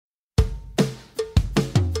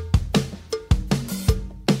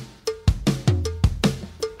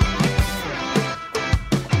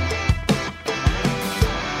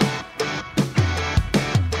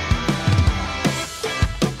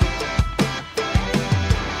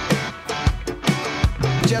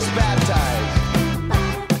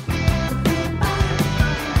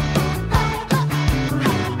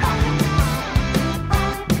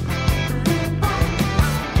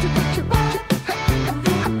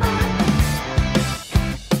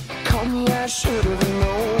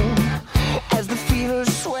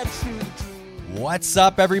What's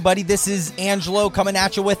up, everybody? This is Angelo coming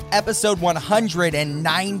at you with episode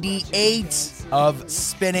 198 of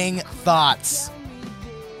Spinning Thoughts.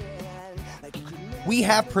 We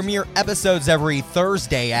have premiere episodes every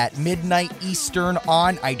Thursday at midnight Eastern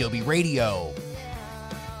on iDoby Radio.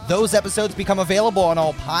 Those episodes become available on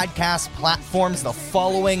all podcast platforms the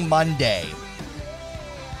following Monday.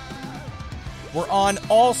 We're on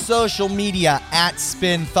all social media at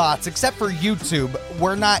Spin Thoughts, except for YouTube.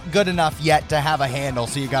 We're not good enough yet to have a handle,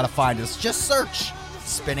 so you gotta find us. Just search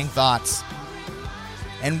Spinning Thoughts.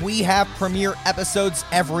 And we have premiere episodes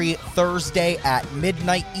every Thursday at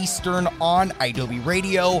midnight Eastern on iDoby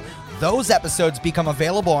Radio. Those episodes become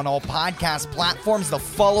available on all podcast platforms the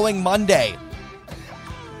following Monday.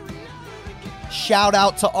 Shout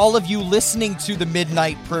out to all of you listening to the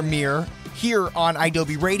midnight premiere here on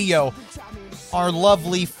iDoby Radio. Our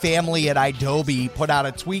lovely family at iDoby put out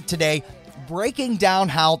a tweet today breaking down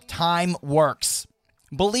how time works.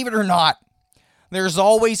 Believe it or not, there's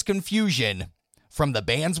always confusion from the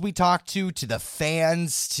bands we talk to the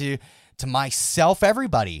fans, to myself,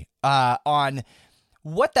 everybody, on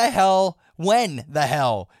what the hell, when the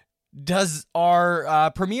hell does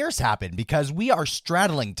our premieres happen, because we are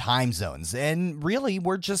straddling time zones, and really,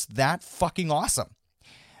 we're just that fucking awesome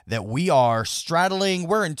that we are straddling.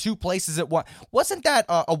 We're in two places at once. Wasn't that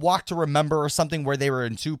a Walk to Remember or something where they were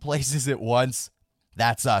in two places at once?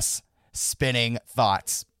 That's us, Spinning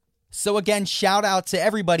Thoughts. So again, shout out to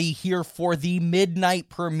everybody here for the midnight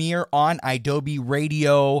premiere on iDoby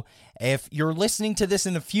Radio. If you're listening to this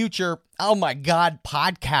in the future, oh my God,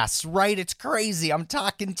 podcasts, right? It's crazy. I'm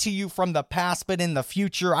talking to you from the past, but in the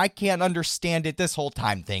future, I can't understand it. This whole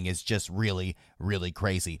time thing is just really, really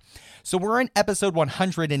crazy. So we're in episode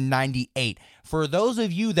 198. For those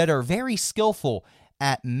of you that are very skillful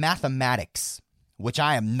at mathematics, which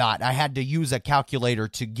I am not, I had to use a calculator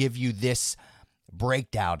to give you this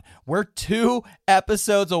breakdown. We're 2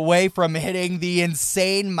 episodes away from hitting the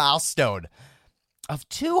insane milestone of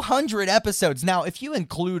 200 episodes. Now, if you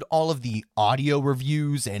include all of the audio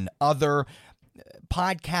reviews and other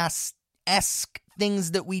podcast-esque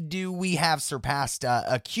things that we do, we have surpassed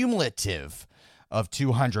a cumulative of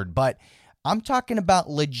 200. But I'm talking about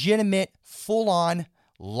legitimate, full-on,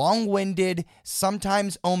 long-winded,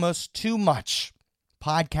 sometimes almost too much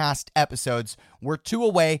podcast episodes. We're 2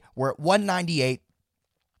 away. We're at 198.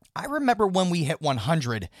 I remember when we hit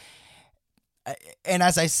 100. And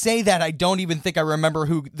as I say that, I don't even think I remember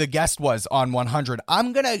who the guest was on 100.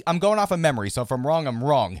 I'm going off of memory, so if I'm wrong, I'm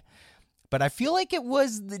wrong. But I feel like it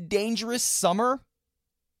was the Dangerous Summer.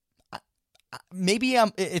 Maybe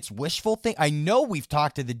it's wishful thing. I know we've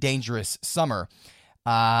talked to the Dangerous Summer,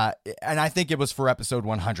 and I think it was for episode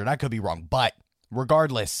 100. I could be wrong, but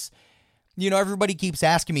regardless, you know, everybody keeps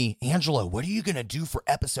asking me, Angelo, what are you going to do for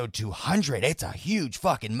episode 200? It's a huge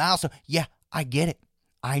fucking milestone. Yeah, I get it.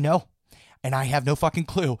 I know. And I have no fucking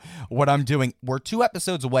clue what I'm doing. We're 2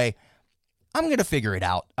 episodes away. I'm going to figure it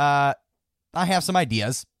out. I have some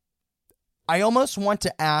ideas. I almost want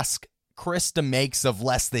to ask Chris DeMakes of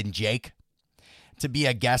Less Than Jake to be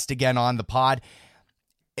a guest again on the pod.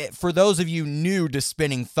 For those of you new to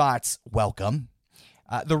Spinning Thoughts, welcome.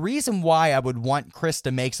 The reason why I would want Chris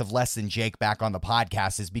DeMakes of Less Than Jake back on the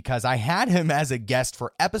podcast is because I had him as a guest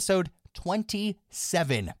for episode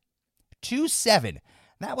 27. 27.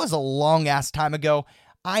 That was a long-ass time ago.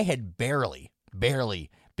 I had barely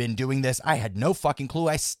been doing this. I had no fucking clue.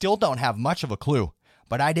 I still don't have much of a clue,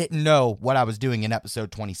 but I didn't know what I was doing in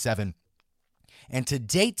episode 27. And to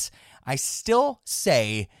date, I still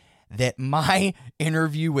say that my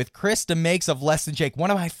interview with Chris DeMakes of Less Than Jake,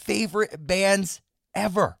 one of my favorite bands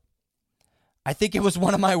ever. I think it was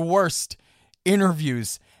one of my worst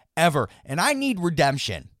interviews ever, and I need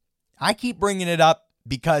redemption. I keep bringing it up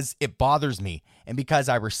because it bothers me and because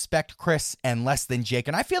I respect Chris and Less Than Jake,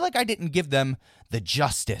 and I feel like I didn't give them the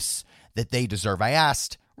justice that they deserve. I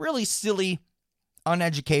asked really silly,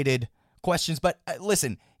 uneducated questions, but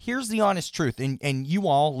listen, here's the honest truth, and you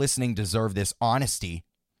all listening deserve this honesty.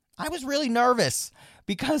 I was really nervous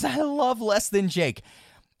because I love Less Than Jake.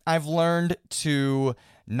 I've learned to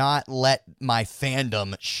not let my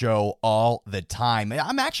fandom show all the time.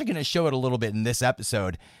 I'm actually going to show it a little bit in this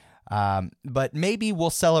episode. But maybe we'll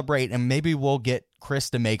celebrate and maybe we'll get Chris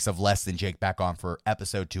DeMakes of Less Than Jake back on for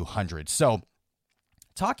episode 200. So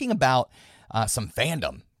talking about some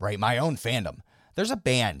fandom, right? My own fandom. There's a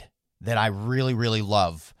band that I really, really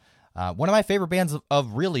love. One of my favorite bands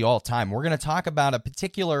of really all time. We're going to talk about a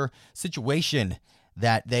particular situation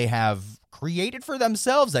that they have created for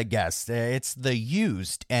themselves, I guess. It's The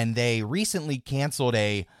Used, and they recently canceled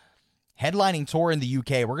a headlining tour in the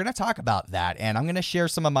UK. We're going to talk about that, and I'm going to share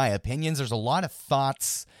some of my opinions. There's a lot of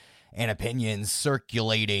thoughts and opinions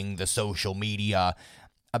circulating the social media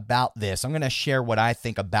about this. I'm going to share what I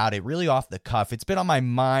think about it really off the cuff. It's been on my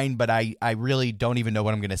mind, but I really don't even know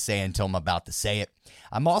what I'm going to say until I'm about to say it.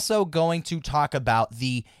 I'm also going to talk about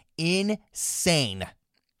the insane,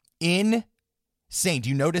 do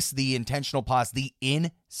you notice the intentional pause? The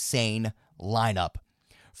insane lineup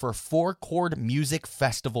for Four Chord Music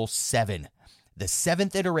Festival 7, the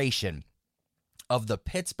 7th iteration of the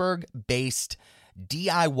Pittsburgh-based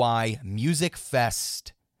DIY Music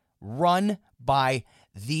Fest run by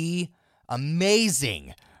the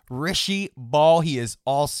amazing Rishi Ball. He is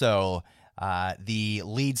also the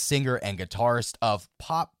lead singer and guitarist of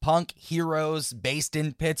pop punk heroes based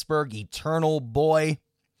in Pittsburgh, Eternal Boy.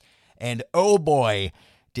 And oh boy,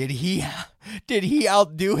 did he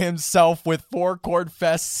outdo himself with Four Chord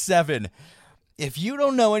Fest 7. If you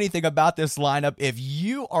don't know anything about this lineup, if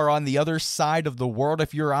you are on the other side of the world,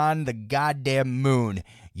 if you're on the goddamn moon,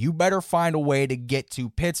 you better find a way to get to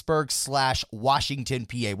Pittsburgh/Washington,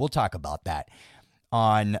 PA. We'll talk about that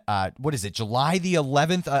on, July the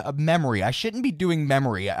 11th? Memory. I shouldn't be doing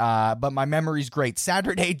memory, but my memory's great.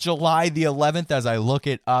 Saturday, July the 11th, as I look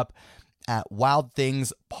it up at Wild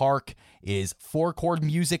Things Park, is Four Chord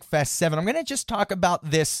Music Fest 7. I'm going to just talk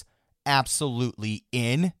about this absolutely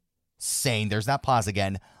insane, there's that pause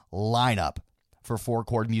again, lineup for Four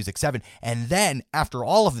Chord Music 7. And then after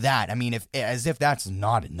all of that, I mean, as if that's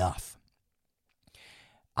not enough,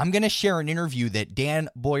 I'm going to share an interview that Dan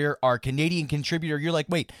Boyer, our Canadian contributor, you're like,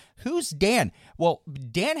 wait, who's Dan? Well,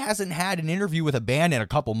 Dan hasn't had an interview with a band in a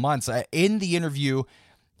couple months. In the interview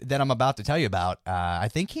that I'm about to tell you about, I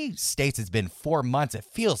think he states it's been 4 months. It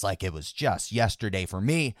feels like it was just yesterday for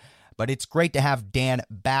me, but it's great to have Dan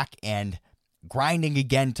back and grinding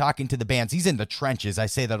again, talking to the bands. He's in the trenches. I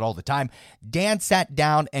say that all the time. Dan sat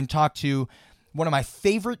down and talked to one of my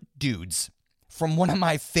favorite dudes from one of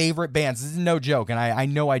my favorite bands. This is no joke, and I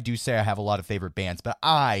know I do say I have a lot of favorite bands, but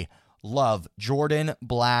I love Jordan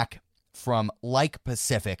Black from Like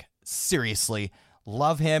Pacific. Seriously,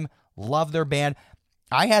 love him, love their band.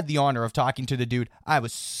 I had the honor of talking to the dude. I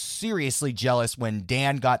was seriously jealous when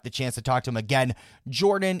Dan got the chance to talk to him again.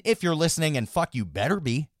 Jordan, if you're listening, and fuck you better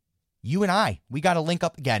be, you and we got to link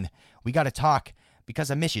up again. We got to talk because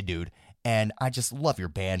I miss you, dude. And I just love your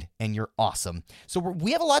band, and you're awesome. So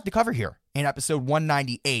we have a lot to cover here in episode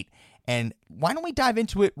 198. And why don't we dive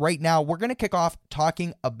into it right now? We're going to kick off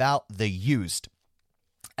talking about The Used.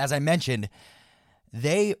 As I mentioned,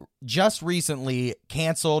 they just recently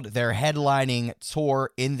canceled their headlining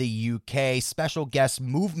tour in the UK. Special guest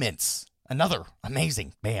Movements, another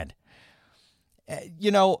amazing band.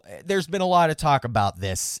 There's been a lot of talk about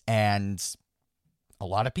this, and a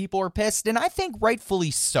lot of people are pissed, and I think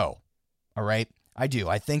rightfully so. All right? I do.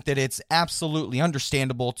 I think that it's absolutely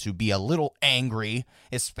understandable to be a little angry,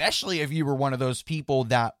 especially if you were one of those people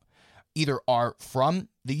that either are from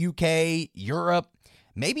the UK, Europe,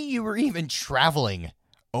 maybe you were even traveling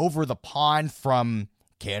over the pond from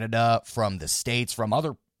Canada, from the States, from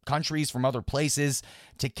other countries, from other places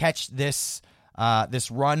to catch this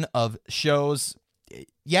run of shows.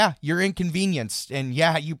 Yeah, you're inconvenienced, and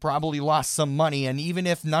yeah, you probably lost some money, and even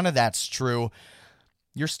if none of that's true,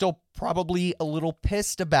 you're still probably a little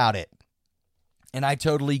pissed about it, and I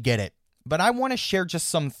totally get it. But I want to share just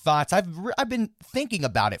some thoughts. I've been thinking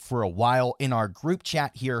about it for a while in our group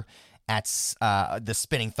chat here at the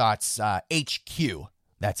Spinning Thoughts HQ.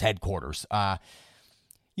 That's headquarters.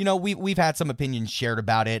 We've had some opinions shared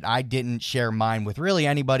about it. I didn't share mine with really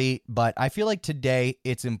anybody, but I feel like today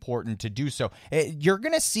it's important to do so. You're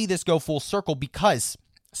going to see this go full circle because,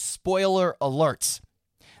 spoiler alerts,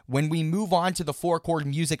 when we move on to the Four Chord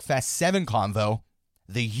Music Fest 7 convo,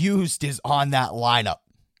 The Used is on that lineup.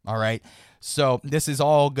 All right? So this is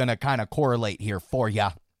all going to kind of correlate here for you.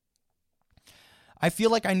 I feel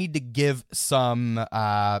like I need to give some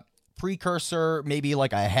precursor, maybe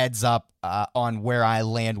like a heads up on where I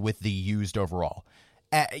land with The Used overall.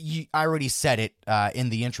 I already said it in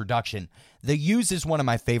the introduction. The Used is one of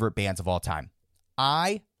my favorite bands of all time.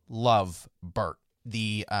 I love Bert,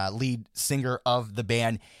 the lead singer of the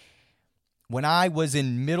band. When I was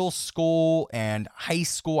in middle school and high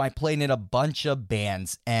school, I played in a bunch of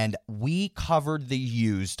bands, and we covered The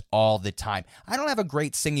Used all the time. I don't have a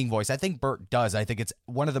great singing voice. I think Bert does. I think it's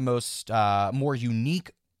one of the most more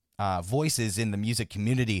unique voices in the music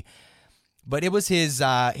community. But it was his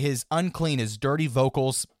unclean, his dirty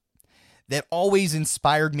vocals that always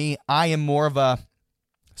inspired me. I am more of a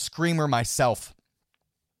screamer myself.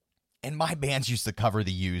 And my bands used to cover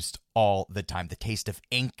The Used all the time. The Taste of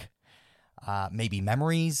Ink. maybe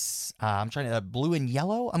memories. I'm trying to blue and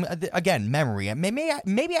yellow. Again, memory.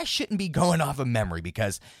 Maybe I shouldn't be going off of memory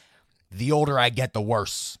because the older I get, the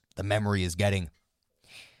worse the memory is getting.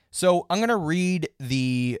 So I'm going to read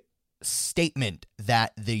the statement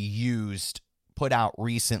that The Used put out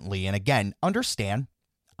recently. And again, understand,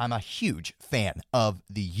 I'm a huge fan of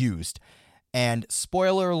The Used. And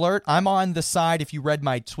spoiler alert, I'm on the side, if you read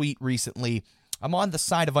my tweet recently, I'm on the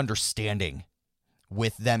side of understanding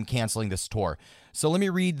with them canceling this tour. So let me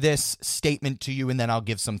read this statement to you and then I'll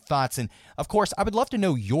give some thoughts. And of course, I would love to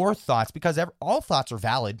know your thoughts because all thoughts are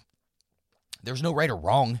valid. There's no right or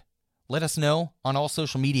wrong. Let us know on all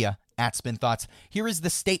social media at Spin Thoughts. Here is the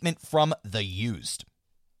statement from The Used.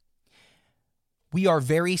 We are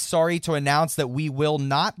very sorry to announce that we will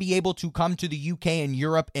not be able to come to the UK and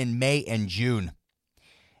Europe in May and June.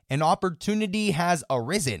 An opportunity has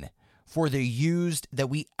arisen for The Used that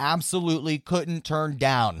we absolutely couldn't turn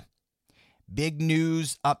down. Big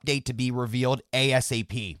news update to be revealed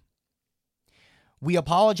ASAP. We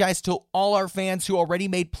apologize to all our fans who already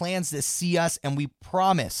made plans to see us, and we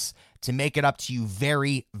promise to make it up to you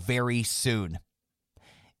very, very soon.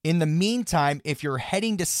 In the meantime, if you're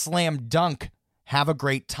heading to Slam Dunk, have a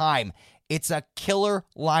great time. It's a killer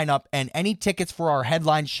lineup, and any tickets for our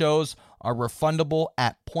headline shows are refundable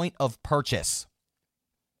at point of purchase.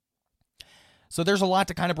 So there's a lot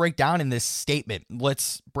to kind of break down in this statement.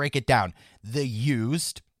 Let's break it down. The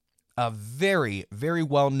Used, a very, very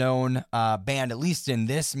well-known band, at least in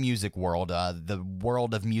this music world, the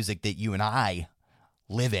world of music that you and I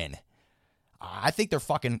live in. I think they're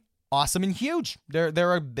fucking awesome and huge.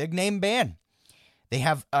 They're a big-name band. They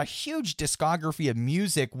have a huge discography of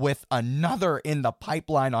music with another in the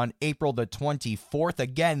pipeline on April the 24th.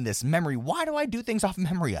 Again, this memory. Why do I do things off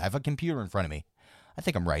memory? I have a computer in front of me. I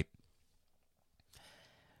think I'm right.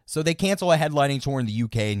 So they cancel a headlining tour in the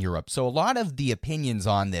UK and Europe. So a lot of the opinions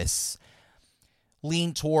on this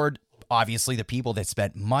lean toward, obviously, the people that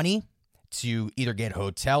spent money to either get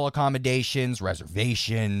hotel accommodations,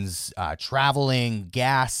 reservations, traveling,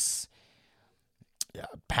 gas,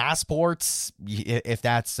 passports, if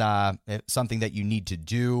that's something that you need to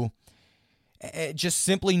do. Just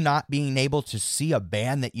simply not being able to see a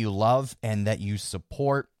band that you love and that you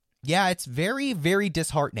support. Yeah, it's very, very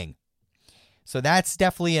disheartening. So that's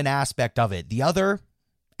definitely an aspect of it. The other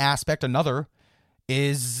aspect,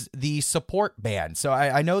 is the support band. So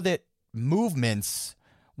I know that Movements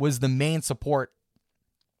was the main support.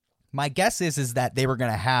 My guess is that they were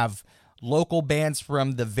going to have local bands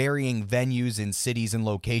from the varying venues and cities and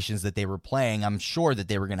locations that they were playing. I'm sure that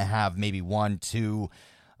they were going to have maybe 1-2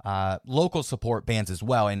 local support bands as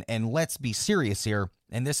well. And let's be serious here,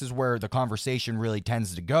 and this is where the conversation really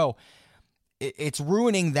tends to go. It's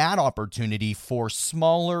ruining that opportunity for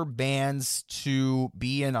smaller bands to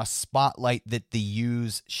be in a spotlight that The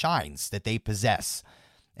Used shines, that they possess.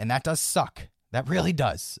 And that does suck. That really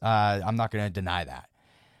does. I'm not going to deny that.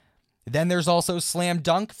 Then there's also Slam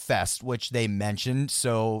Dunk Fest, which they mentioned.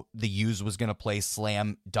 So The Used was going to play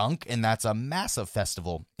Slam Dunk, and that's a massive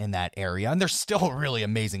festival in that area. And there's still really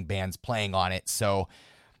amazing bands playing on it. So,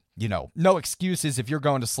 no excuses if you're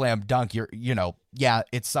going to Slam Dunk. Yeah,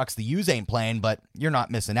 it sucks The Used ain't playing, but you're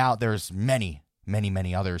not missing out. There's many, many,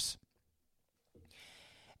 many others.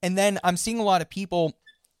 And then I'm seeing a lot of people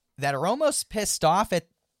that are almost pissed off at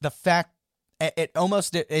the fact, at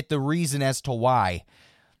the reason as to why.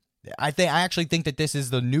 I actually think that this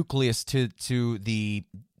is the nucleus to the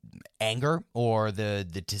anger or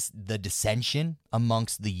the dissension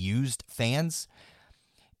amongst The Used fans.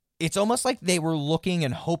 It's almost like they were looking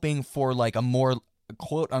and hoping for like a more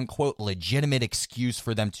quote unquote legitimate excuse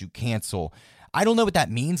for them to cancel. I don't know what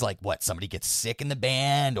that means. Like what, somebody gets sick in the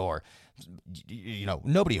band or,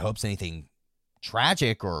 nobody hopes anything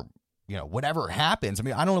tragic or, whatever happens. I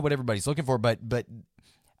mean, I don't know what everybody's looking for, but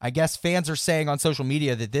I guess fans are saying on social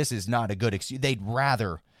media that this is not a good excuse. They'd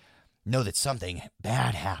rather know that something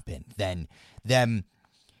bad happened than them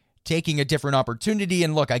taking a different opportunity.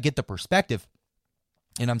 And look, I get the perspective.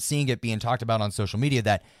 And I'm seeing it being talked about on social media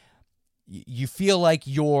that you feel like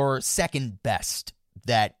you're second best,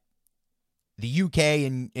 that the UK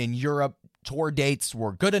and Europe tour dates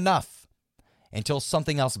were good enough until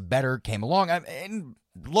something else better came along. And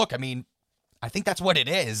look, I think that's what it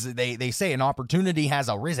is. They say an opportunity has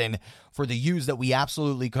arisen for The Used that we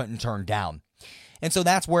absolutely couldn't turn down. And so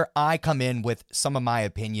that's where I come in with some of my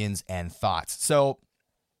opinions and thoughts. So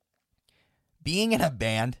being in a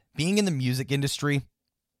band, being in the music industry,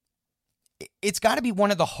 it's got to be one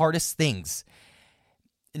of the hardest things.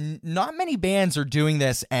 Not many bands are doing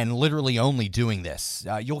this and literally only doing this.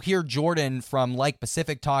 You'll hear Jordan from Like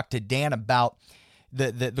Pacific talk to Dan about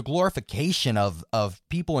the glorification of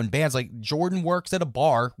people in bands. Like Jordan works at a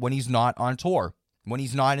bar when he's not on tour, when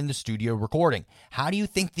he's not in the studio recording. How do you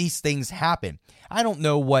think these things happen? I don't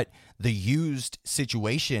know what the Used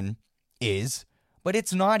situation is, but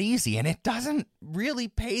it's not easy, and it doesn't really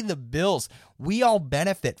pay the bills. We all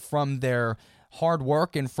benefit from their hard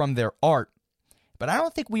work and from their art, but I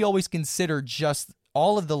don't think we always consider just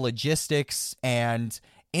all of the logistics and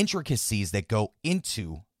intricacies that go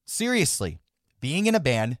into, seriously, being in a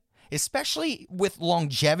band, especially with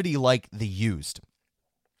longevity like the Used.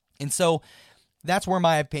 And so that's where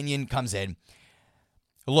my opinion comes in.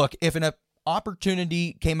 Look, if an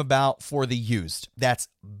opportunity came about for the Used that's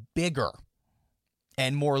bigger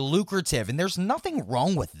and more lucrative, and there's nothing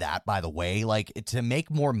wrong with that, by the way, like to make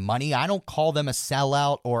more money, I don't call them a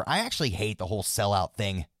sellout, or I actually hate the whole sellout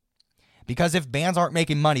thing. Because if bands aren't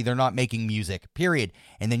making money, they're not making music, period.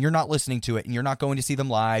 And then you're not listening to it, and you're not going to see them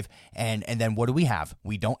live, and then what do we have?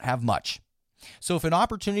 We don't have much. So if an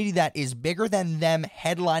opportunity that is bigger than them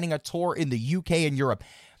headlining a tour in the UK and Europe,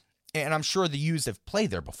 and I'm sure the Used have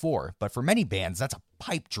played there before, but for many bands, that's a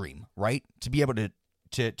pipe dream, right? To be able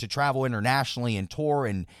to travel internationally and tour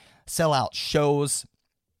and sell out shows.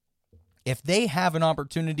 If they have an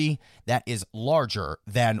opportunity that is larger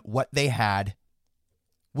than what they had,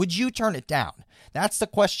 would you turn it down? That's the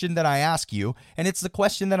question that I ask you, and it's the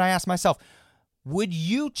question that I ask myself. Would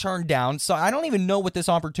you turn down? So I don't even know what this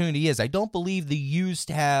opportunity is. I don't believe the Used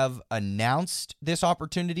have announced this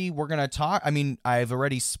opportunity. We're going to talk. I mean, I've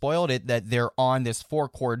already spoiled it that they're on this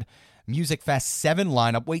 4Chord Music Fest 7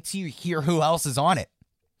 lineup. Wait till you hear who else is on it.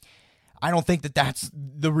 I don't think that that's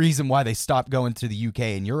the reason why they stopped going to the UK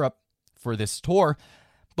and Europe for this tour.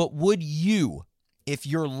 But would you, if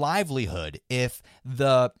your livelihood, if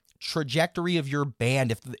the trajectory of your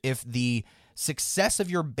band, if the success of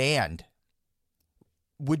your band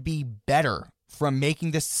would be better from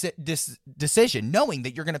making this decision, knowing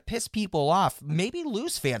that you're going to piss people off, maybe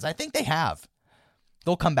lose fans? I think they have.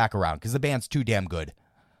 They'll come back around because the band's too damn good.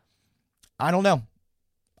 I don't know.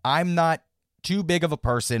 I'm not too big of a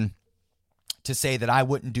person to say that I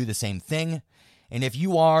wouldn't do the same thing. And if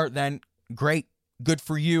you are, then great, good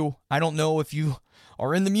for you. I don't know if you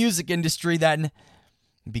are in the music industry then,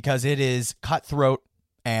 because it is cutthroat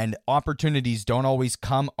and opportunities don't always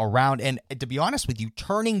come around. And to be honest with you,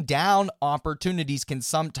 turning down opportunities can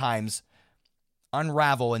sometimes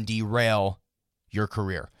unravel and derail your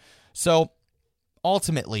career. So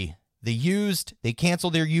ultimately, the Used, they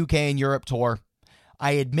canceled their UK and Europe tour.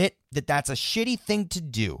 I admit that that's a shitty thing to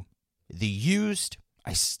do. The Used,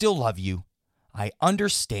 I still love you. I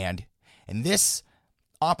understand. And this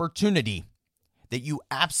opportunity that you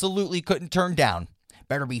absolutely couldn't turn down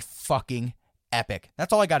better be fucking epic.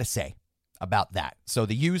 That's all I got to say about that. So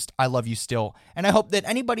the Used, I love you still. And I hope that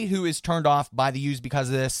anybody who is turned off by the Used because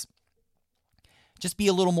of this, just be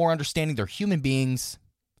a little more understanding. They're human beings.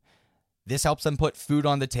 This helps them put food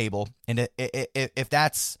on the table. And if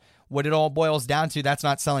that's what it all boils down to, that's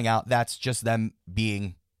not selling out. That's just them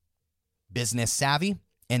being business savvy.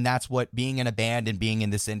 And that's what being in a band and being in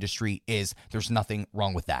this industry is. There's nothing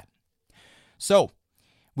wrong with that. So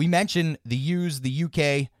we mentioned the Used, the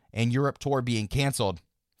UK and Europe tour being canceled.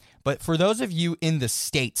 But for those of you in the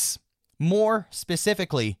States, more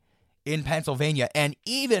specifically in Pennsylvania, and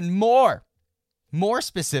even more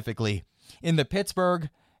specifically in the Pittsburgh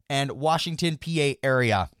and Washington, PA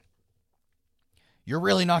area, you're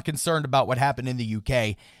really not concerned about what happened in the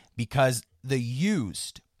UK, because the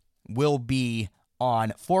Used will be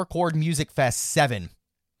on 4Chord Music Fest 7.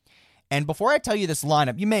 And before I tell you this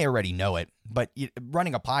lineup, you may already know it, but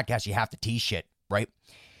running a podcast, you have to tease shit, right?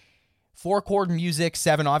 4Chord Music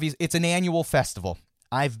 7, obviously, it's an annual festival.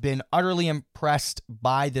 I've been utterly impressed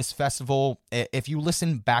by this festival. If you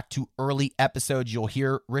listen back to early episodes, you'll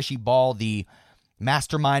hear Rishi Ball, the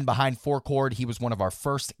mastermind behind 4Chord. He was one of our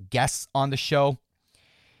first guests on the show.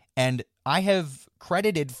 And I have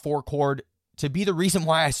credited 4Chord to be the reason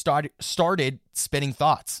why I started Spinning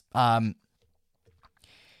Thoughts.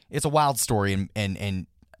 It's a wild story, and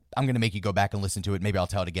I'm going to make you go back and listen to it. Maybe I'll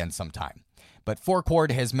tell it again sometime. But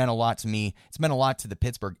 4Chord has meant a lot to me. It's meant a lot to the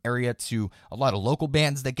Pittsburgh area, to a lot of local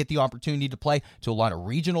bands that get the opportunity to play, to a lot of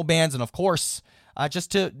regional bands, and of course,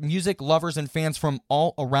 just to music lovers and fans from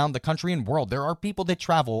all around the country and world. There are people that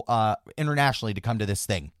travel internationally to come to this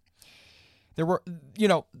thing. There were,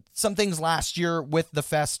 some things last year with the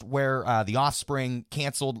fest where The Offspring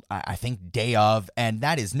canceled, I think, day of, and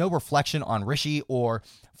that is no reflection on Rishi or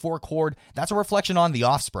 4Chord. That's a reflection on The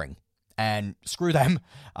Offspring, and screw them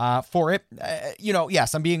for it.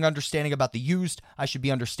 Yes, I'm being understanding about the Used. I should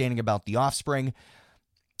be understanding about The Offspring.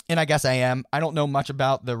 And I guess I am. I don't know much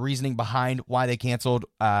about the reasoning behind why they canceled.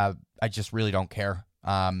 I just really don't care.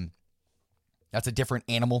 That's a different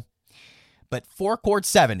animal. But Four Chord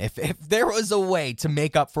 7, if there was a way to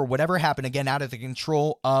make up for whatever happened, again, out of the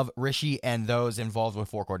control of Rishi and those involved with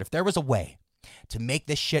Four Chord, if there was a way to make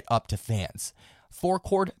this shit up to fans, Four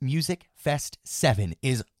Chord Music Fest 7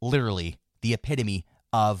 is literally the epitome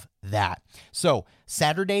of that. So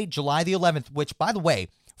Saturday, July the 11th, which, by the way,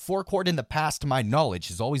 Four Chord in the past, to my knowledge,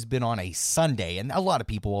 has always been on a Sunday, and a lot of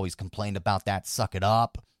people always complained about that. Suck it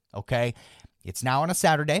up, okay? It's now on a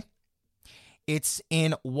Saturday. It's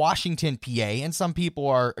in Washington, PA, and some people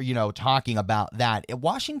are, talking about that.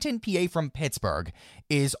 Washington, PA from Pittsburgh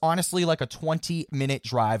is honestly like a 20-minute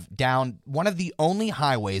drive down one of the only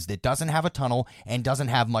highways that doesn't have a tunnel and doesn't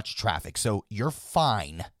have much traffic. So you're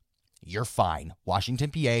fine. You're fine.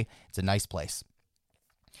 Washington, PA, it's a nice place.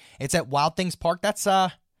 It's at Wild Things Park. That's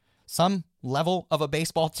some level of a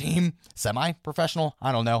baseball team, semi-professional.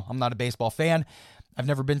 I don't know. I'm not a baseball fan. I've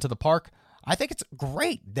never been to the park. I think it's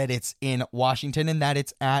great that it's in Washington and that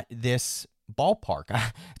it's at this ballpark.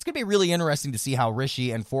 It's going to be really interesting to see how Rishi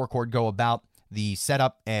and Four Chord go about the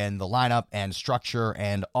setup and the lineup and structure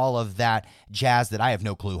and all of that jazz that I have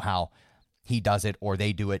no clue how he does it or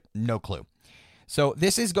they do it. No clue. So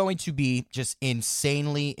this is going to be just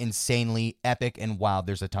insanely epic and wild.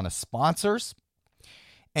 There's a ton of sponsors.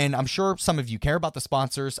 And I'm sure some of you care about the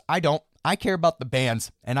sponsors. I don't. I care about the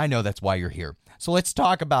bands, and I know that's why you're here. So let's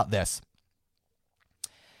talk about this.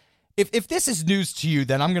 If this is news to you,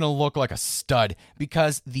 then I'm going to look like a stud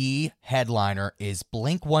because the headliner is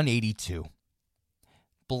Blink-182.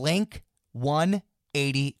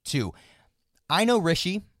 Blink-182. I know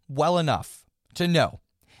Rishi well enough to know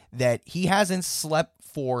that he hasn't slept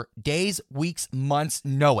for days, weeks, months,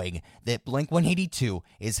 knowing that Blink-182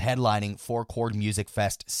 is headlining Four Chord Music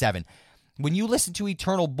Fest 7. When you listen to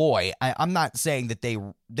Eternal Boy, I'm not saying that they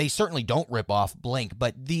certainly don't rip off Blink,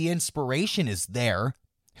 but the inspiration is there.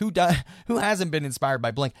 Who hasn't been inspired by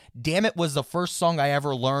Blink? Damn It was the first song I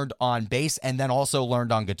ever learned on bass and then also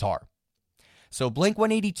learned on guitar. So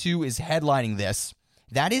Blink-182 is headlining this.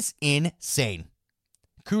 That is insane.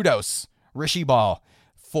 Kudos, Rishi Ball,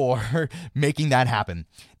 for making that happen.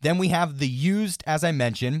 Then we have The Used, as I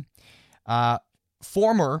mentioned.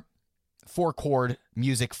 Former Four Chord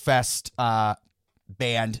Music Fest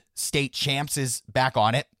band State Champs is back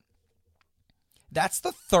on it. That's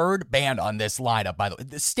the third band on this lineup, by the way.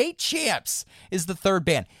 The State Champs is the third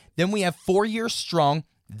band. Then we have 4 Years Strong.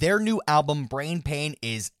 Their new album, Brain Pain,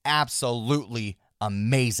 is absolutely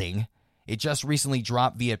amazing. It just recently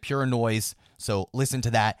dropped via Pure Noise, so listen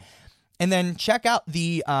to that. And then check out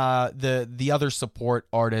the other support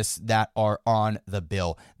artists that are on the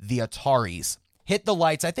bill. The Ataris. Hit the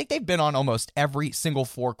Lights. I think they've been on almost every single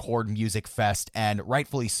Four Chord Music Fest, and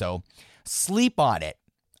rightfully so. Sleep On It.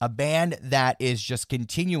 A band that is just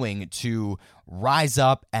continuing to rise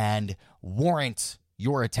up and warrant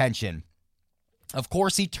your attention. Of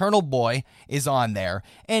course, Eternal Boy is on there.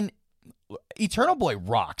 And Eternal Boy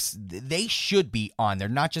rocks. They should be on there,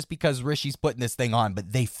 not just because Rishi's putting this thing on,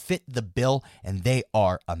 but they fit the bill and they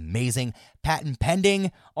are amazing. Patent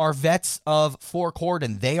Pending are vets of Four Chord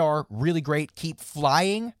and they are really great. Keep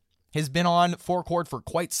Flying has been on Four Chord for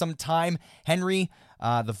quite some time. Henry,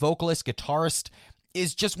 the vocalist, guitarist,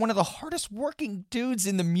 is just one of the hardest working dudes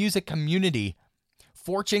in the music community.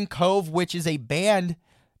 Fortune Cove, which is a band,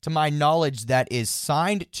 to my knowledge, that is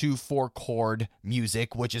signed to Four Chord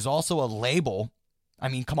Music, which is also a label. I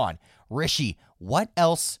mean, come on. Rishi, what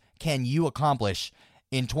else can you accomplish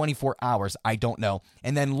in 24 hours? I don't know.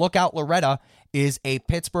 And then Lookout Loretta is a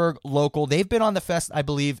Pittsburgh local. They've been on the fest, I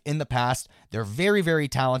believe, in the past. They're very, very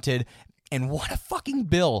talented. And what a fucking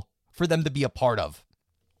bill for them to be a part of.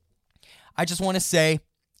 I just want to say,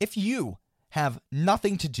 if you have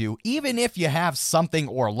nothing to do, even if you have something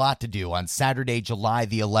or a lot to do on Saturday, July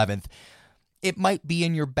the 11th, it might be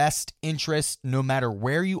in your best interest, no matter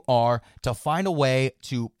where you are, to find a way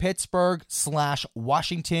to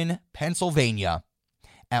Pittsburgh/Washington, Pennsylvania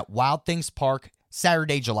at Wild Things Park,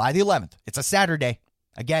 Saturday, July the 11th. It's a Saturday.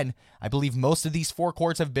 Again, I believe most of these Four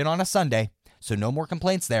Chords have been on a Sunday, so no more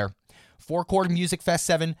complaints there. Four Chord Music Fest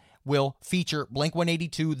 7 will feature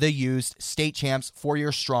Blink-182, The Used, State Champs, 4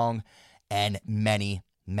 Years Strong, and many,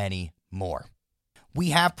 many more.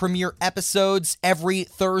 We have premiere episodes every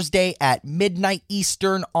Thursday at midnight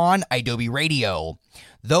Eastern on Adobe Radio.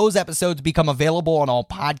 Those episodes become available on all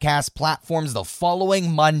podcast platforms the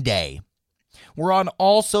following Monday. We're on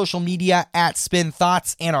all social media at Spin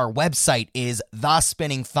Thoughts, and our website is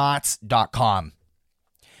thespinningthoughts.com.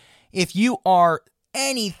 If you are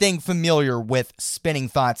anything familiar with Spinning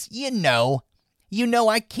Thoughts, you know You know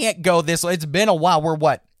I can't go this. It's been a while. We're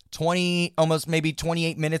what? 20, almost maybe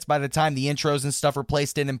 28 minutes by the time the intros and stuff are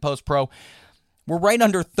placed in post-pro. We're right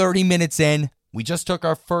under 30 minutes in. We just took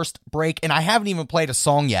our first break, and I haven't even played a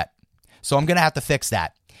song yet. So I'm going to have to fix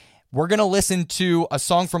that. We're going to listen to a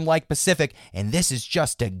song from Like Pacific, and this is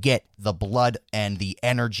just to get the blood and the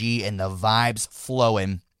energy and the vibes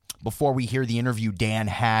flowing before we hear the interview Dan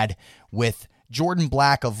had with Jordan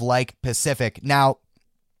Black of Like Pacific. Now,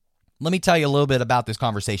 let me tell you a little bit about this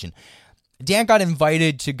conversation. Dan got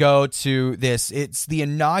invited to go to this. It's the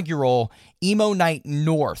inaugural Emo Night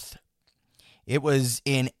North. It was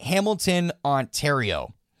in Hamilton,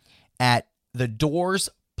 Ontario at the Doors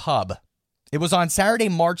Pub. It was on Saturday,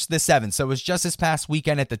 March the 7th, so it was just this past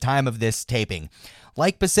weekend at the time of this taping.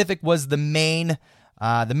 Like Pacific was the main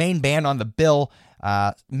band on the bill.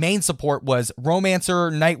 Main support was Romancer,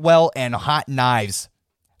 Nightwell, and Hot Knives.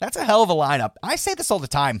 That's a hell of a lineup. I say this all the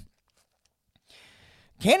time.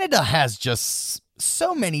 Canada has just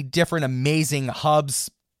so many different amazing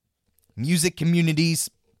hubs, music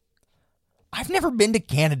communities. I've never been to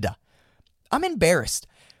Canada. I'm embarrassed.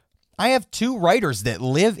 I have 2 writers that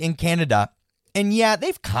live in Canada, and yeah,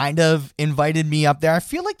 they've kind of invited me up there. I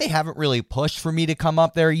feel like they haven't really pushed for me to come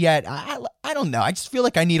up there yet. I don't know. I just feel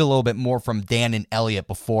like I need a little bit more from Dan and Elliot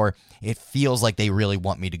before it feels like they really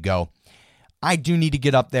want me to go. I do need to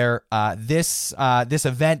get up there. This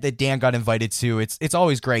event that Dan got invited to, it's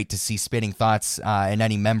always great to see Spitting Thoughts and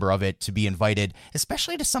any member of it to be invited,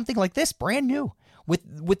 especially to something like this, brand new,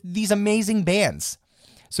 with these amazing bands.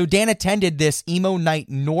 So Dan attended this Emo Night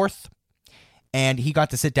North, and he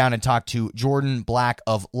got to sit down and talk to Jordan Black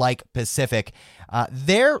of Like Pacific.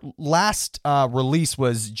 Their last release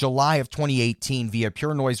was July of 2018 via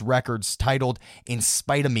Pure Noise Records, titled In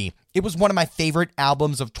Spite of Me. It was one of my favorite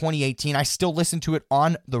albums of 2018. I still listen to it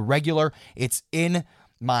on the regular. It's in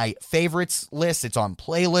my favorites list. It's on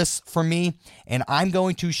playlists for me, and I'm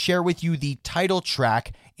going to share with you the title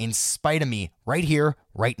track, In Spite of Me, right here,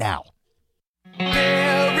 right now.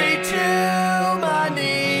 Buried to my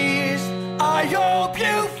knees, I hope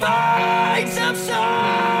you find some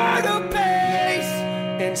sort of peace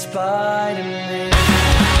in spite of me.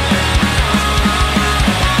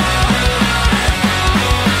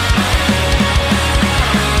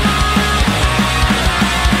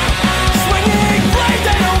 Swinging blades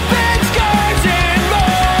and open skirts and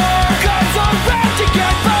more, 'cause I'm back to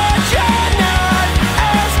get but you're not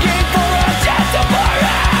asking for a chance to pour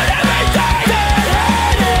out everything that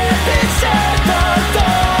hadn't been said or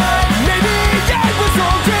thought. Maybe I was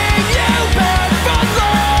holding you back from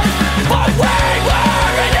love, but we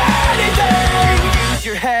weren't anything. Use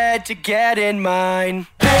your head to get in mine.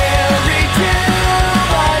 Buried to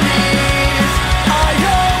my knees, I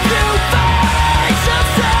hope you find some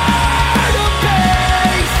sort of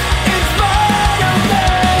peace in spite of me.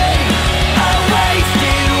 I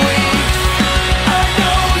wasted weeks. I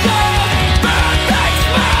know your perfect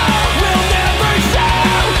smile will never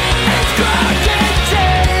show its crooked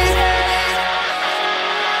teeth.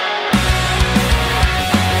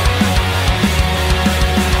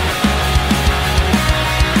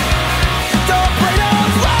 The plate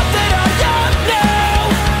of love that I am now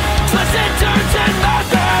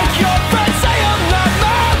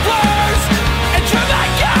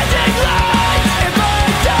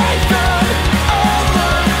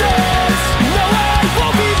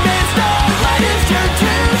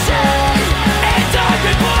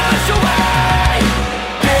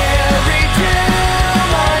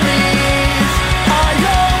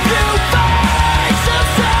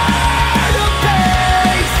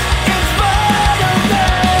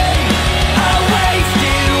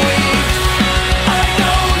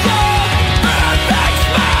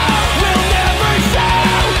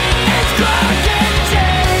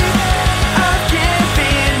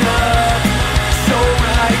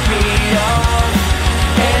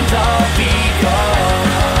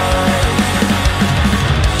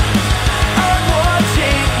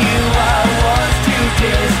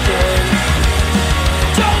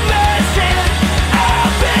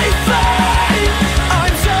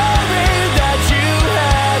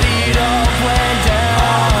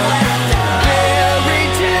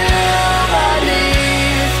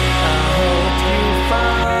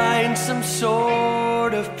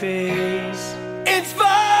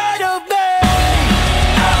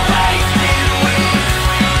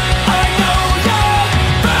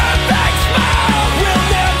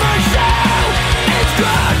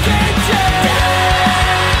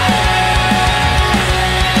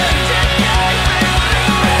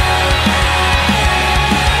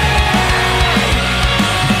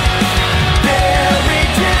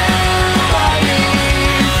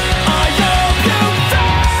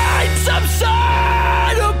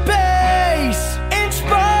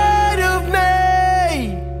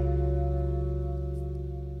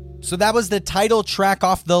So that was the title track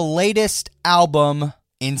off the latest album,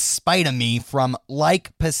 In Spite of Me, from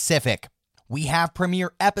Like Pacific. We have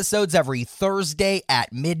premiere episodes every Thursday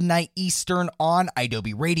at midnight Eastern on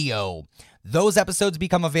iDoby Radio. Those episodes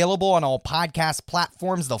become available on all podcast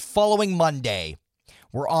platforms the following Monday.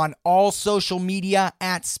 We're on all social media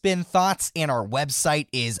at Spin Thoughts, and our website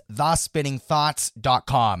is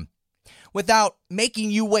thespinningthoughts.com. Without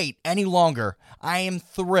making you wait any longer, I am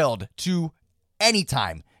thrilled to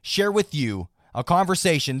anytime share with you a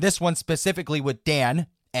conversation, this one specifically with Dan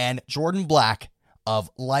and Jordan Black of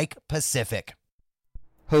Like Pacific.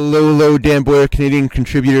 Hello, Dan Boyer, Canadian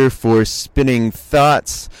contributor for Spinning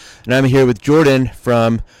Thoughts, and I'm here with Jordan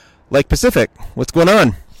from Like Pacific. What's going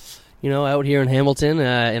on? Out here in Hamilton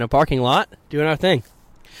in a parking lot, doing our thing.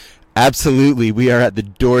 Absolutely. We are at the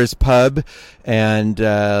Doors Pub, and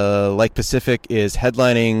Like Pacific is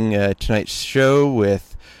headlining tonight's show with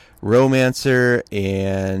Romancer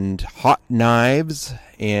and Hot Knives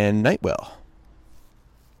and Nightwell.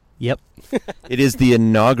 Yep. It is the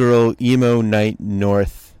inaugural Emo Night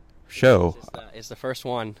North show. It's the first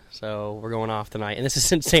one, so we're going off tonight. And this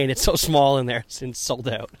is insane. It's so small in there. It's sold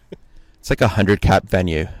out. It's like 100-cap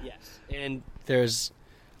venue. Yes. And there's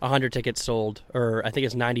 100 tickets sold, or I think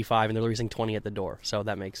it's 95, and they're releasing 20 at the door. So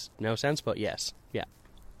that makes no sense, but yes. Yeah.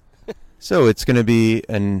 So it's going to be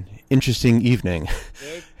an interesting evening.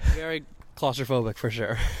 Very, very claustrophobic for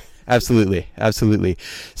sure. Absolutely.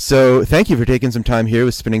 So thank you for taking some time here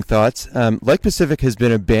with Spinning Thoughts. Like Pacific has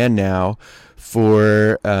been a band now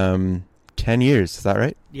for 10 years. Is that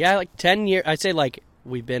right? Yeah, like 10 years. I'd say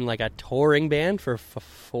we've been a touring band for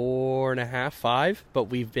 4.5, 5, but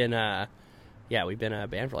we've been we've been a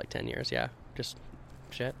band for 10 years. Yeah, just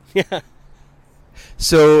shit. Yeah.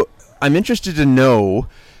 So I'm interested to know,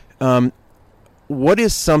 what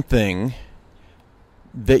is something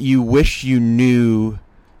that you wish you knew,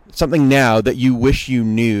 something now that you wish you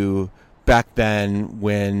knew back then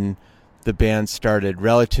when the band started,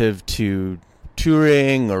 relative to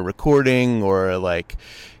touring or recording or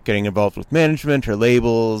getting involved with management or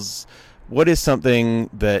labels? What is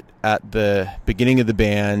something that at the beginning of the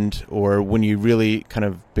band, or when you really kind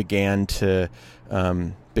of began to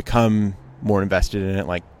become more invested in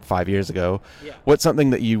it 5 years ago, what's something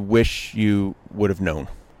that you wish you would have known?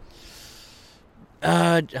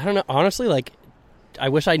 I don't know. Honestly, I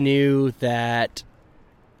wish I knew that.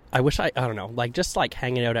 I don't know, just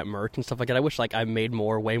hanging out at merch and stuff like that. I wish I made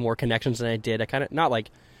way more connections than I did. I kind of, not I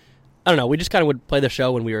don't know, we just kind of would play the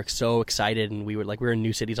show when we were so excited, and we were in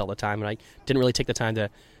new cities all the time, and I didn't really take the time to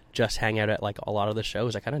just hang out at a lot of the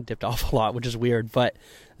shows. I kind of dipped off a lot, which is weird, but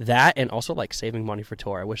that, and also saving money for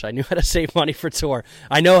tour. I wish I knew how to save money for tour.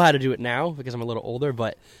 I know how to do it now because I'm a little older,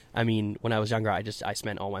 but I mean, when I was younger, I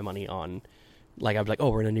spent all my money on, I was oh,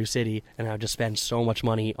 we're in a new city, and I would just spend so much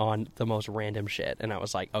money on the most random shit, and I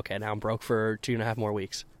was okay, now I'm broke for 2.5 more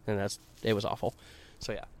weeks, and it was awful.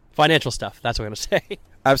 So yeah, financial stuff, that's what I'm going to say.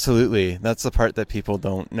 Absolutely. That's the part that people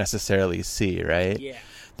don't necessarily see, right? Yeah.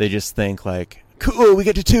 They just think cool, we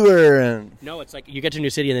get to tour. And no, it's you get to a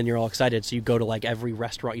new city and then you're all excited, so you go to every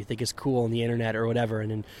restaurant you think is cool on the internet or whatever,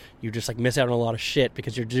 and then you just miss out on a lot of shit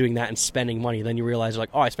because you're doing that and spending money. Then you realize oh,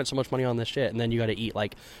 I spent so much money on this shit, and then you got to eat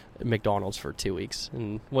McDonald's for 2 weeks,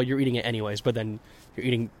 and well, you're eating it anyways, but then you're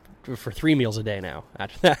eating for 3 meals a day now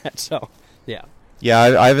after that. So yeah.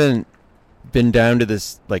 I haven't been down to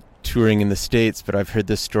this touring in the States, but I've heard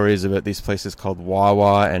the stories about these places called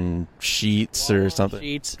Wawa and Sheets or something.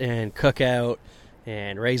 Sheets and Cookout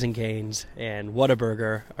and Raising Cane's and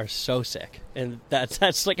Whataburger are so sick, and that's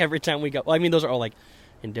every time we go. Well, I mean, those are all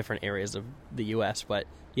in different areas of the U.S., but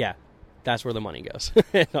yeah, that's where the money goes.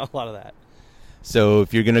 A lot of that. So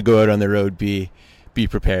if you're gonna go out on the road, be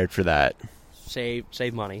prepared for that.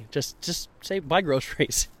 Save money. Just buy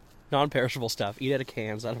groceries, non-perishable stuff. Eat out of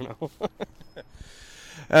cans. I don't know.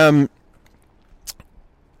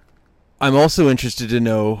 I'm also interested to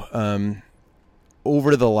know,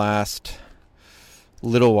 over the last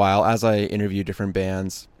little while, as I interview different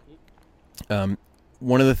bands, one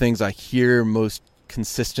of the things I hear most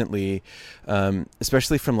consistently,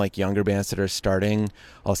 especially from younger bands that are starting,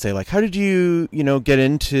 I'll say how did you get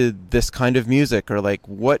into this kind of music, or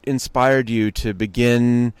what inspired you to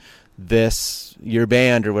begin your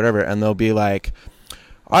band or whatever, and they'll be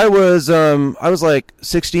I was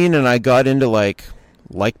 16 and I got into like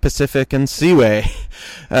Pacific and Seaway,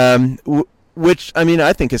 which I mean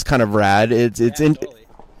I think is kind of rad. Totally.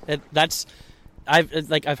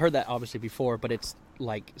 I've heard that obviously before, but it's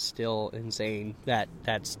still insane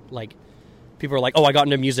that's people are oh, I got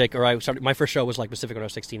into music, or my first show was Pacific when I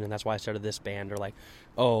was 16, and that's why I started this band, or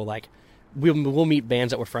we'll meet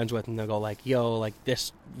bands that we're friends with, and they'll go like, "Yo, like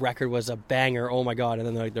this record was a banger! Oh my god!" And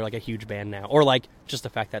then they're like a huge band now, or like just the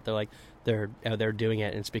fact that they're doing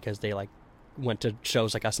it, and it's because they like went to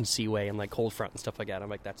shows like us in Seaway and like Cold Front and stuff like that. I'm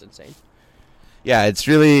like, that's insane. Yeah, it's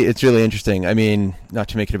really interesting. I mean, not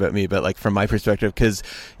to make it about me, but like from my perspective, because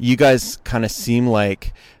you guys kind of seem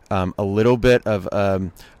like a little bit of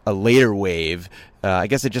a later wave. I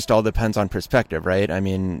guess it just all depends on perspective, right? I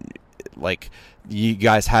mean, like you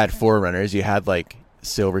guys had forerunners. You had like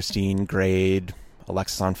Silverstein, Grade,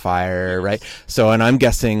 Alexis on Fire, right? So, and I'm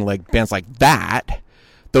guessing like bands like that,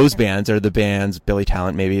 those bands are the bands, Billy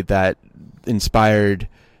Talent maybe, that inspired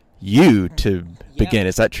you to begin.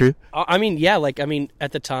 Is that true? I mean, yeah, like, I mean,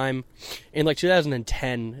 at the time, in, like,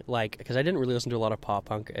 2010, like, because I didn't really listen to a lot of pop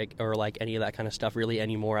punk or, like, any of that kind of stuff really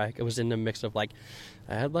anymore. I was in the mix of, like,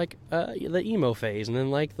 I had, like, the emo phase, and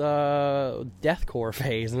then, like, the deathcore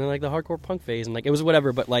phase, and then, like, the hardcore punk phase, and, like, it was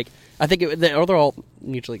whatever, but, like, I think they're all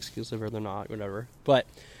mutually exclusive, or they're not, whatever. But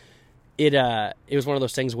it was one of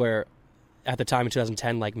those things where, at the time in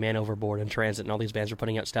 2010, like Man Overboard and Transit and all these bands were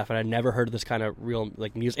putting out stuff, and I'd never heard of this kind of real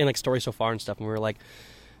like music and like Story So Far and stuff. And we were like,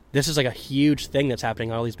 this is like a huge thing that's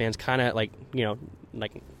happening. All these bands kind of like, you know,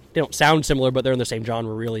 like they don't sound similar, but they're in the same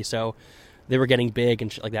genre really. So they were getting big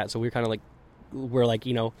and shit like that. So we were kind of like, we're like,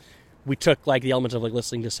 you know, we took like the elements of like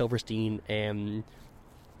listening to Silverstein and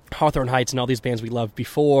Hawthorne Heights and all these bands we loved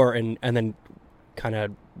before, and then kind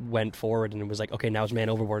of went forward and it was like, okay, now it's Man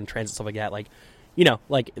Overboard and Transit, stuff like that. Like, you know,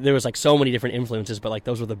 like there was like so many different influences, but like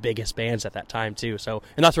those were the biggest bands at that time too. So,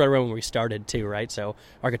 and that's right around when we started too, right? So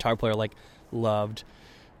our guitar player like loved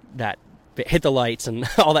that Hit the Lights and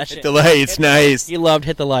all that shit. Hit the Lights, nice. He loved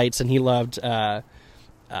Hit the Lights, and he loved I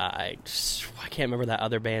can't remember that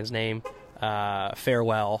other band's name,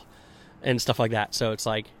 Farewell, and stuff like that. So it's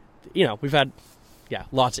like, you know, we've had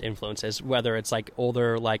lots of influences, whether it's like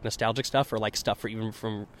older like nostalgic stuff or like stuff for even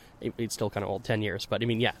from it's still kind of old, 10 years, but I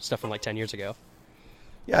mean stuff from like 10 years ago.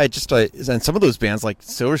 Yeah, and some of those bands like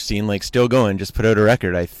Silverstein, like still going, just put out a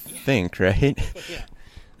record, I think, right? Yeah,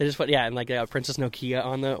 they just put and like Princess Nokia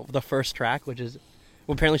on the first track, which is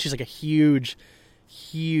apparently she's like a huge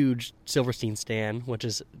Silverstein stan, which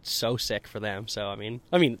is so sick for them. So I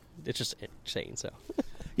mean it's just insane. So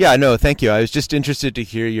yeah, no, thank you. I was just interested to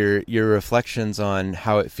hear your reflections on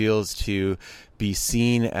how it feels to be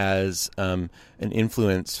seen as an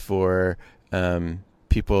influence for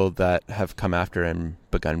people that have come after and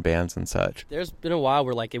begun bands and such. There's been a while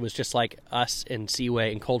where like it was just like us and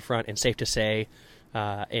Seaway and Cold Front and Safe to Say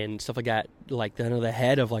and stuff like that, like the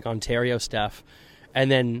head of like Ontario stuff.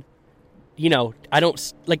 And then, you know, I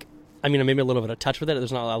don't like, I mean, I'm maybe a little bit of touch with it.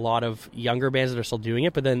 There's not a lot of younger bands that are still doing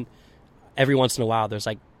it, but then every once in a while there's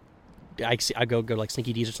like, I go to like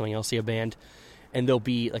Sneaky D's or something, I'll see a band and they'll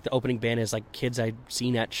be like, the opening band is like kids I've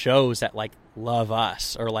seen at shows that like love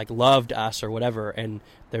us or like loved us or whatever, and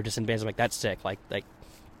they're just in bands. I'm like, that's sick. Like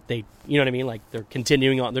they, you know what I mean? Like they're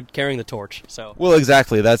continuing on, they're carrying the torch. So well,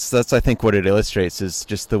 exactly. That's I think what it illustrates is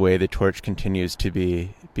just the way the torch continues to be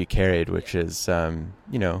carried, which is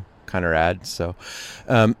you know, kind of rad. So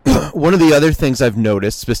one of the other things I've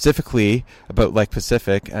noticed specifically about Like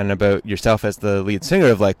Pacific and about yourself as the lead singer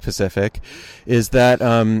of Like Pacific is that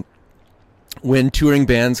when touring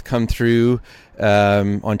bands come through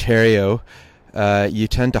Ontario, you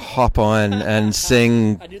tend to hop on and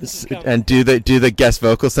sing and do the guest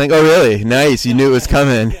vocals thing. Oh, really? Nice. You knew it was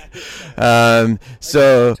coming.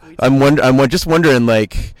 So I'm just wondering,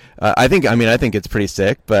 like, I think it's pretty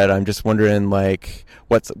sick, but I'm just wondering, like,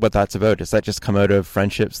 what that's about. Does that just come out of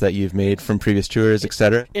friendships that you've made from previous tours,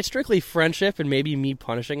 etc.? It's strictly friendship and maybe me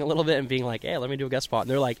punishing a little bit and being like, hey, let me do a guest spot.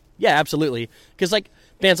 And they're like, yeah, absolutely. Because like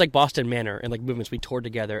bands like Boston Manor and like Movements, we toured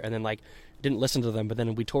together and then like didn't listen to them, but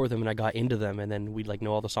then we toured them and I got into them, and then we'd like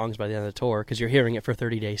know all the songs by the end of the tour because you're hearing it for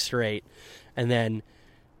 30 days straight. And then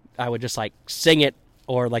I would just like sing it,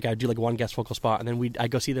 or like I'd do like one guest vocal spot, and then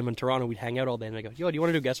I'd go see them in Toronto. We'd hang out all day, and I go, yo, do you want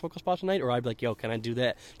to do a guest vocal spot tonight? Or I'd be like, yo, can I do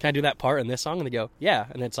that part in this song? And they go, yeah.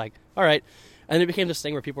 And it's like, all right. And it became this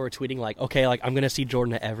thing where people were tweeting like, okay, like I'm gonna see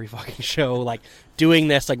Jordan at every fucking show, like doing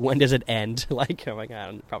this. Like, when does it end? Like, I'm like,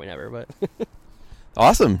 probably never, but.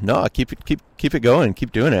 Awesome. No, keep it going.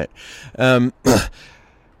 Keep doing it.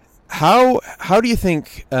 How do you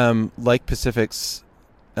think Like Pacific's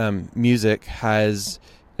music has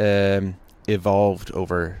evolved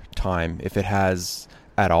over time, if it has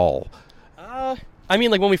at all? I mean,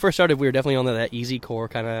 like when we first started, we were definitely on that easy core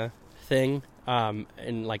kind of thing,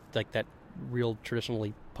 and like that real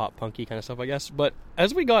traditionally pop punky kind of stuff, I guess. But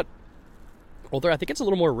as we got older, I think it's a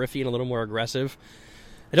little more riffy and a little more aggressive.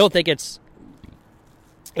 I don't think it's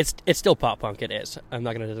still pop punk. It is. I'm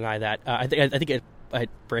not going to deny that. I think it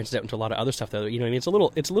branches out into a lot of other stuff though. You know what I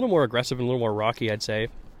mean? It's a little more aggressive and a little more rocky, I'd say.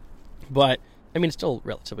 But I mean, it's still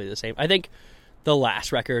relatively the same. I think the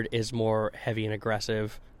last record is more heavy and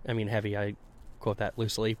aggressive. I mean, heavy, I quote that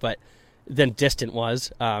loosely, but than Distant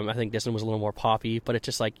was. I think Distant was a little more poppy, but it's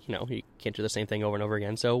just like, you know, you can't do the same thing over and over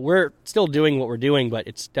again. So we're still doing what we're doing, but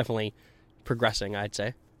it's definitely progressing, I'd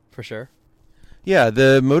say, for sure. Yeah,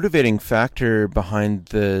 the motivating factor behind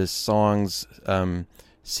the songs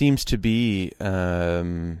seems to be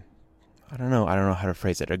I don't know how to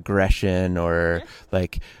phrase it, aggression, or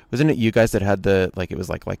like, wasn't it you guys that had the, like, it was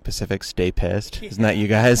like Pacific Stay Pissed? Isn't that you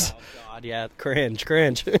guys? Oh God, yeah, cringe.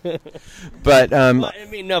 But I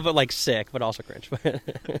mean, no, but like sick, but also cringe.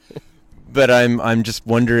 But I'm just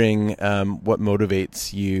wondering what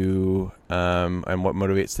motivates you and what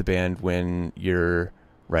motivates the band when you're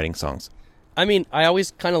writing songs. I mean, I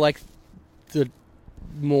always kind of like the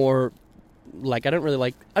more, like, I don't really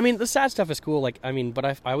like, I mean, the sad stuff is cool, like, I mean, but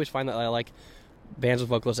I always find that I like bands with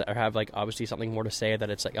vocalists that have, like, obviously something more to say, that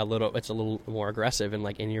it's like it's a little more aggressive and,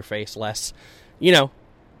 like, in your face, less, you know,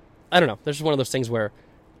 I don't know, there's just one of those things where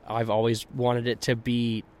I've always wanted it to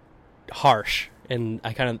be harsh, and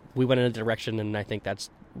we went in a direction, and I think that's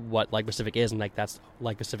what Like Pacific is, and, like, that's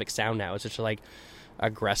Like Pacific sound now. It's just, like,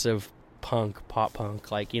 aggressive punk, pop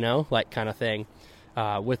punk, like, you know, like, kind of thing,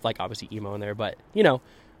 with, like, obviously emo in there, but, you know,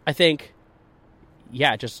 I think,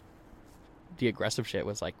 yeah, just the aggressive shit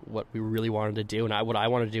was, like, what we really wanted to do, and what I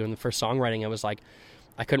wanted to do. And for songwriting, I was like,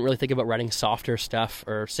 I couldn't really think about writing softer stuff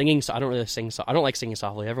or singing. I don't really sing. I don't like singing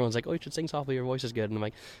softly. Everyone's like, "Oh, you should sing softly. Your voice is good." And I'm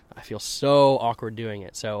like, I feel so awkward doing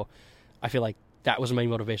it. So I feel like that was my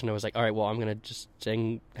motivation. I was like, all right, well, I'm gonna just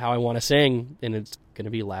sing how I want to sing, and it's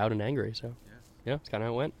gonna be loud and angry. So yeah, it's kind of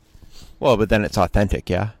how it went. Well, but then it's authentic,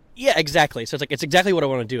 yeah. Yeah, exactly. So it's like, it's exactly what I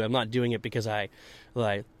want to do. I'm not doing it because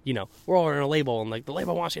like, you know, we're all on a label and, like, the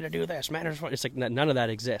label wants you to do this, man. It's like none of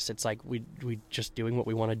that exists. It's like we just doing what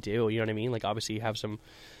we want to do. You know what I mean? Like, obviously you have some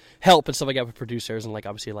help and stuff like that with producers, and, like,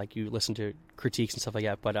 obviously, like, you listen to critiques and stuff like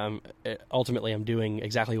that. But ultimately I'm doing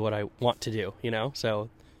exactly what I want to do. You know, so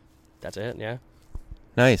that's it. Yeah.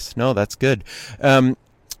 Nice. No, that's good. And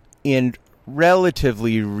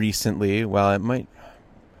relatively recently, well,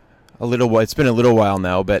 it's been a little while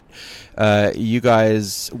now, but you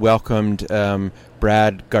guys welcomed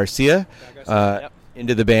Brad Garcia Yep.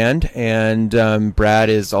 into the band, and Brad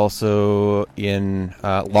is also in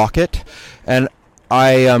Locket. And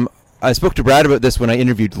I spoke to Brad about this when I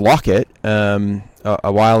interviewed Locket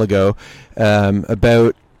a while ago,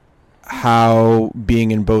 about how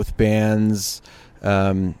being in both bands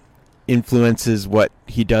influences what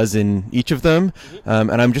he does in each of them.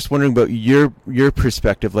 And I'm just wondering about your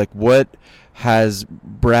perspective. Like, what has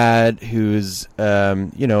Brad, who's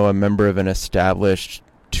you know, a member of an established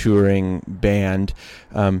touring band,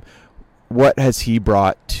 what has he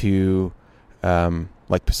brought to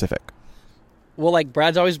Like Pacific? Well, like,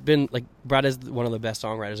 Brad is one of the best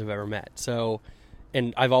songwriters I've ever met. So,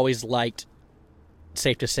 and I've always liked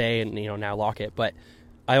Safe to Say, and, you know, now Locket, but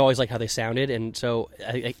I always liked how they sounded, and so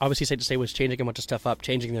obviously Safe to Say was changing a bunch of stuff up,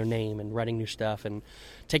 changing their name and writing new stuff and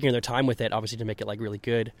taking their time with it, obviously, to make it, like, really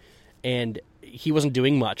good. And he wasn't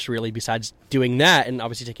doing much, really, besides doing that, and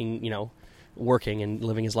obviously taking, you know, working and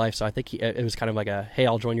living his life. So I think it was kind of like a, hey,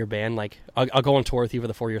 I'll join your band, like, I'll go on tour with you for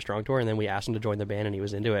the 4 Year Strong tour, and then we asked him to join the band, and he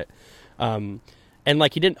was into it. And,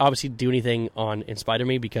 like, he didn't obviously do anything on In Spite of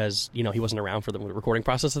Me because, you know, he wasn't around for the recording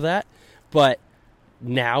process of that, but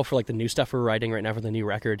now for, like, the new stuff we're writing right now for the new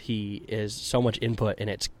record, he is so much input, and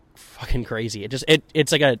it's fucking crazy. It's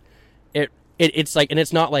like it's like, and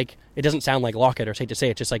it's not like, it doesn't sound like Locket or Safe to Say.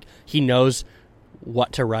 It's just like, he knows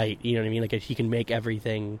what to write, you know what I mean? Like, he can make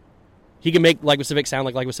everything, he can make Like Pacific sound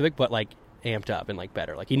like Pacific, but, like, amped up and, like,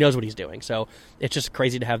 better. Like, he knows what he's doing. So it's just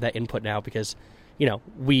crazy to have that input now because, you know,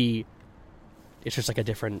 it's just like it's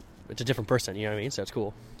a different person, you know what I mean? So it's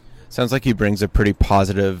cool. Sounds like he brings a pretty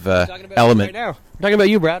positive element. Right now. I'm talking about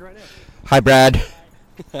you, Brad, right now. Hi, Brad.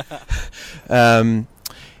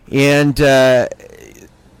 And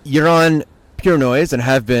you're on Pure Noise and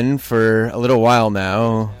have been for a little while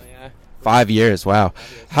now. Yeah. 5 years, wow.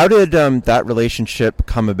 How did that relationship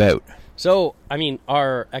come about? So, I mean,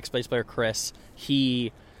 our ex-bass player, Chris,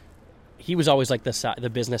 he was always, like,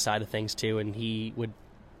 the business side of things, too, and he would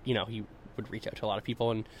reach out to a lot of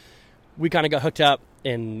people, and we kind of got hooked up,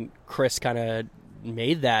 and Chris kind of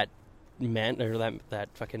made that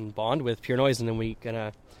fucking bond with Pure Noise, and then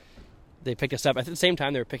they picked us up. At the same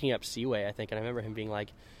time, they were picking up Seaway, I think, and I remember him being like,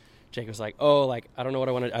 Jake was like, oh, like, I don't know what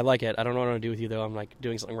I want to, I like it, I don't know what I want to do with you, though, I'm, like,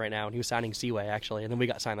 doing something right now, and he was signing Seaway, actually, and then we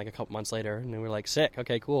got signed, like, a couple months later, and then we were like, sick,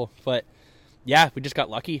 okay, cool, but yeah, we just got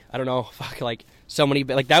lucky. I don't know, fuck, like so many,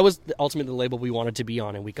 like that was ultimately the label we wanted to be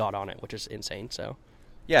on, and we got on it, which is insane. So.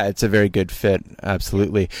 Yeah, it's a very good fit.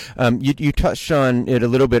 Absolutely. You touched on it a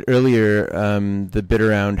little bit earlier, the bit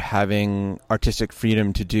around having artistic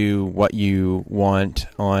freedom to do what you want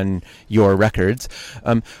on your records.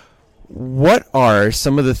 What are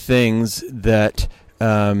some of the things that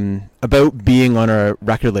about being on a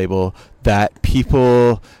record label that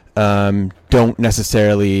people don't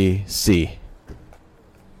necessarily see?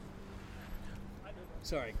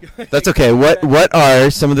 Sorry. That's okay. What are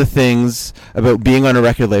some of the things about being on a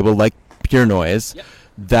record label like Pure Noise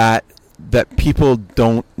that people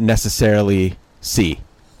don't necessarily see?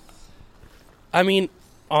 I mean,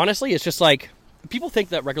 honestly, it's just like people think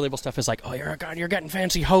that record label stuff is like, oh, you're getting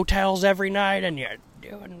fancy hotels every night and you're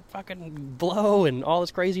doing fucking blow and all this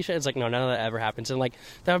crazy shit. It's like, no, none of that ever happens. And like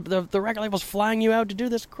the record label's flying you out to do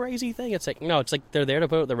this crazy thing. It's like, no, it's like they're there to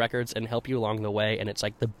put out the records and help you along the way, and it's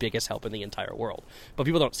like the biggest help in the entire world. But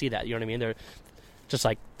people don't see that. You know what I mean? They're just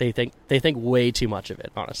like they think way too much of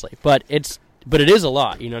it, honestly. But it is a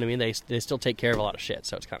lot. You know what I mean? They still take care of a lot of shit,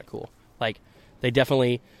 so it's kind of cool. Like they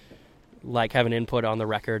definitely like have an input on the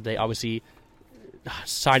record. They obviously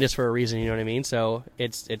signed us for a reason, you know what I mean? So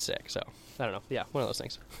it's sick. So I don't know. Yeah, one of those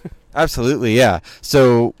things. Absolutely, yeah.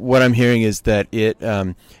 So what I'm hearing is that it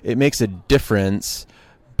makes a difference,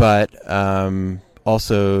 but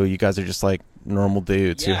also you guys are just like normal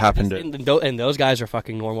dudes who happen to. And those guys are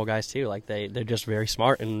fucking normal guys too. Like they're just very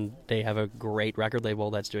smart, and they have a great record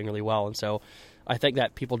label that's doing really well. And so I think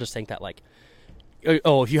that people just think that like,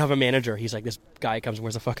 oh, if you have a manager, he's like this guy comes and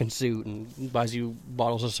wears a fucking suit and buys you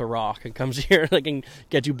bottles of Ciroc and comes here like and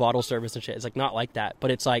gets you bottle service and shit. It's like not like that, but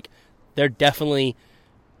it's like they're definitely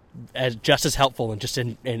just as helpful and just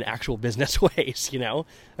in actual business ways. You know,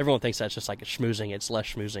 everyone thinks that's just like schmoozing. It's less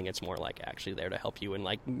schmoozing. It's more like actually there to help you and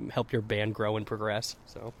like help your band grow and progress.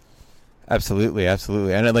 So absolutely,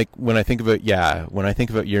 and like when I think about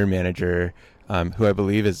your manager, who I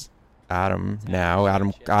believe is Adam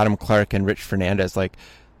Clark and Rich Fernandez, like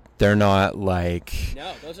they're not like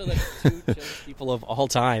no, those are the two chillest people of all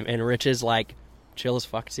time, and Rich is like chill as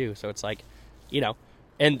fuck too. So it's like, you know,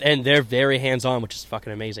 and they're very hands on, which is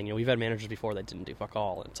fucking amazing. You know, we've had managers before that didn't do fuck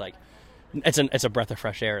all, and it's like it's a breath of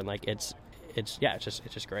fresh air, and like it's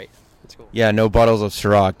just great. It's cool. Yeah, no bottles of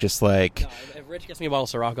Ciroc, just like. No, if Rich gets me a bottle of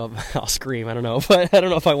Ciroc, I'll scream. I don't know, but I don't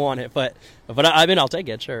know if I want it, but I mean, I'll take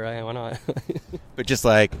it. Sure, why not? But just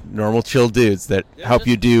like normal, chill dudes that help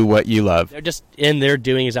you do what you love. They're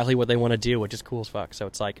doing exactly what they want to do, which is cool as fuck. So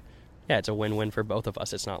it's like, yeah, it's a win-win for both of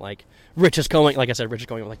us. It's not like Rich is going, like I said, Rich is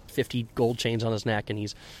going with like 50 gold chains on his neck, and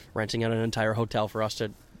he's renting out an entire hotel for us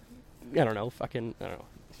to, I don't know.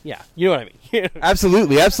 Yeah, you know what I mean.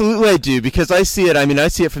 Absolutely I do, because I see it. I mean, I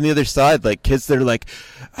see it from the other side, like kids that are like,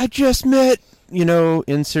 I just met, you know,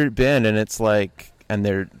 insert band, and it's like, and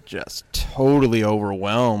they're just totally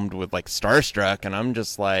overwhelmed with like starstruck, and I'm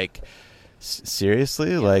just like,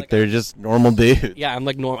 seriously, like they're just normal dudes. Yeah, I'm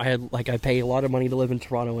like I pay a lot of money to live in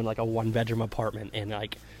Toronto in like a 1-bedroom apartment, and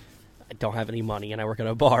like I don't have any money, and I work at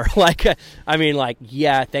a bar. Like, I mean, like,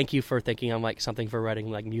 yeah, thank you for thinking I'm like something for writing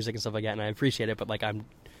like music and stuff like that, and I appreciate it, but like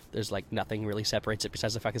there's like nothing really separates it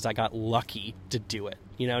besides the fact that I got lucky to do it.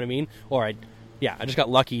 You know what I mean? Or I just got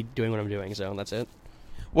lucky doing what I'm doing, so that's it.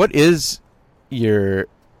 What is your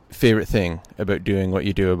favorite thing about doing what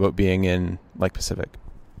you do, about being in like Pacific?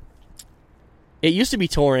 It used to be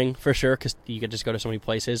touring for sure, because you could just go to so many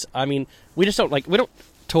places. I mean, we don't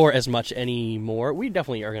tour as much anymore. We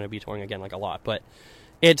definitely are going to be touring again, like a lot, but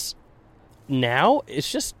it's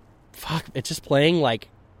just playing like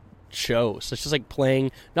shows. It's just like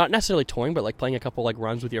playing, not necessarily touring, but like playing a couple like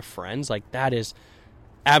runs with your friends. Like that is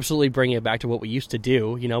absolutely bringing it back to what we used to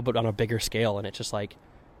do, you know, but on a bigger scale. And it's just like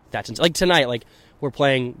like tonight, like we're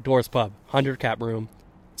playing Doors Pub, 100 cap room,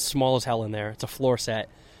 small as hell in there. It's a floor set.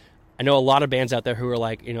 I know a lot of bands out there who are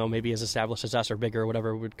like, you know, maybe as established as us or bigger or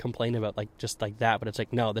whatever would complain about like just like that, but it's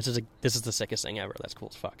like, no, this is the sickest thing ever. That's cool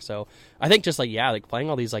as fuck. So I think just like, yeah, like playing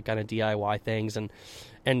all these like kind of DIY things,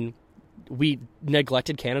 and we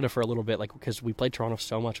neglected Canada for a little bit, like because we played Toronto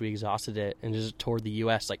so much we exhausted it, and just toured the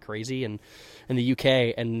US like crazy, and in the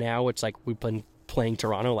UK, and now it's like we've been playing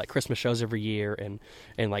Toronto like Christmas shows every year,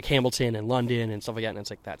 and like Hamilton and London and stuff like that, and it's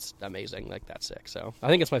like that's amazing, like that's sick. So I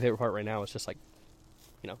think it's my favorite part right now. It's just like,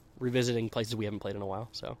 you know, revisiting places we haven't played in a while.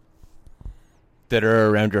 So that are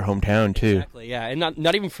around your hometown too. Exactly, yeah, and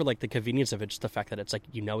not even for like the convenience of it, just the fact that it's like,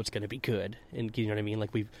 you know, it's going to be good, and you know what I mean,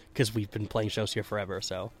 like because we've been playing shows here forever.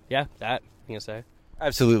 So yeah, that I'm gonna say.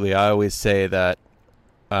 Absolutely, I always say that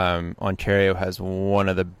Ontario has one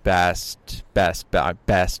of the best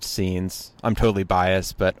scenes. I'm totally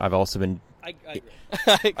biased, but I've also been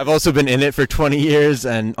I've also been in it for 20 years,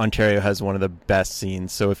 and Ontario has one of the best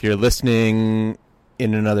scenes. So if you're listening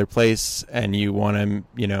in another place and you want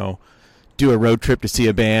to, do a road trip to see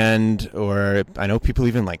a band, or I know people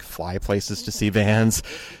even like fly places to see bands.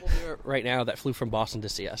 There's people here right now that flew from Boston to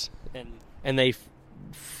see us, and they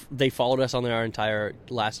followed us on our entire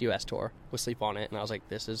last U.S. tour with Sleep On It, and I was like,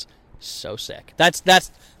 this is so sick. That's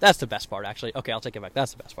the best part, actually. Okay, I'll take it back.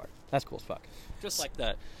 That's the best part. That's cool as fuck. Just like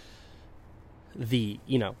the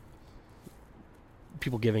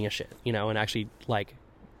people giving a shit, and actually like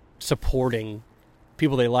supporting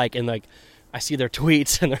people they like, and like I see their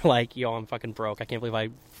tweets and they're like, yo, I'm fucking broke. I can't believe I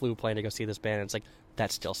flew a plane to go see this band. And it's like,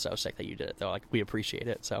 that's still so sick that you did it, though. Like, we appreciate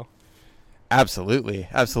it, so. Absolutely.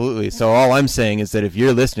 So all I'm saying is that if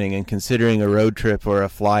you're listening and considering a road trip or a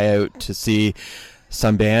fly out to see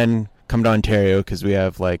some band, come to Ontario, because we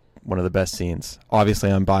have like one of the best scenes.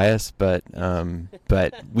 Obviously, I'm biased, but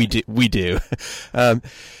we do.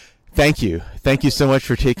 Thank you so much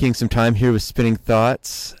for taking some time here with Spinning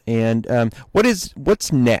Thoughts. And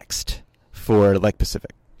what's next for Lake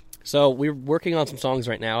Pacific? So we're working on some songs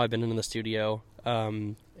right now. I've been in the studio,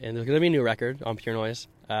 and there's going to be a new record on Pure Noise.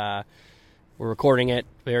 We're recording it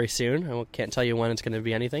very soon. I can't tell you when it's going to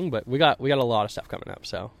be anything, but we got a lot of stuff coming up.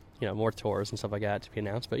 So more tours and stuff like that to be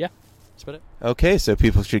announced. But yeah, that's about it. Okay, so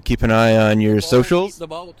people should keep an eye on your socials. The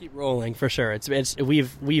ball will keep rolling for sure.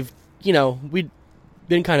 We've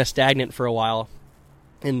been kind of stagnant for a while,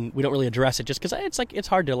 and we don't really address it just because it's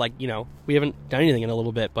hard to we haven't done anything in a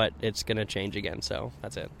little bit, but it's gonna change again. So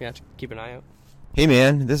that's it. Yeah, just keep an eye out. Hey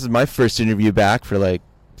man, this is my first interview back for like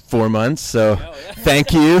 4 months, so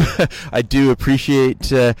thank you. I do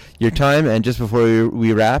appreciate your time. And just before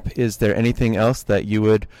we wrap, is there anything else that you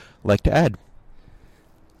would like to add?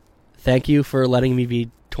 Thank you for letting me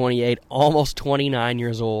be 28, almost 29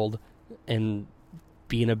 years old, and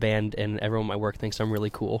be in a band, and everyone at my work thinks I'm really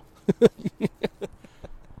cool.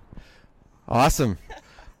 Awesome.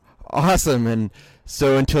 And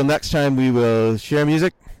so until next time, we will share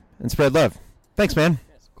music and spread love. Thanks, man.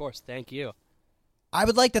 Yes, of course. Thank you. I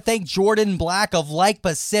would like to thank Jordan Black of Lake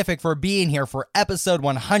Pacific for being here for episode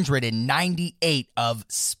 198 of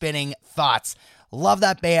Spinning Thoughts. Love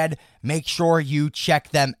that band. Make sure you check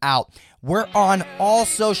them out. We're on all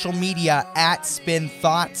social media at Spin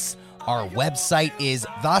Thoughts. Our website is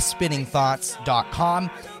thespinningthoughts.com,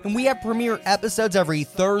 and we have premiere episodes every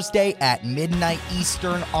Thursday at midnight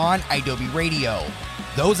Eastern on Adobe Radio.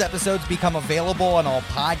 Those episodes become available on all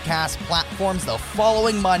podcast platforms the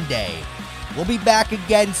following Monday. We'll be back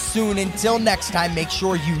again soon. Until next time, make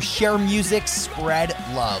sure you share music, spread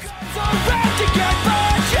love.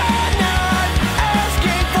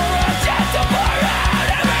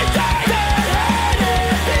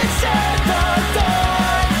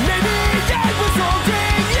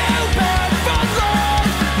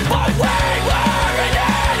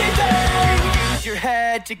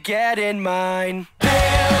 To get in mine.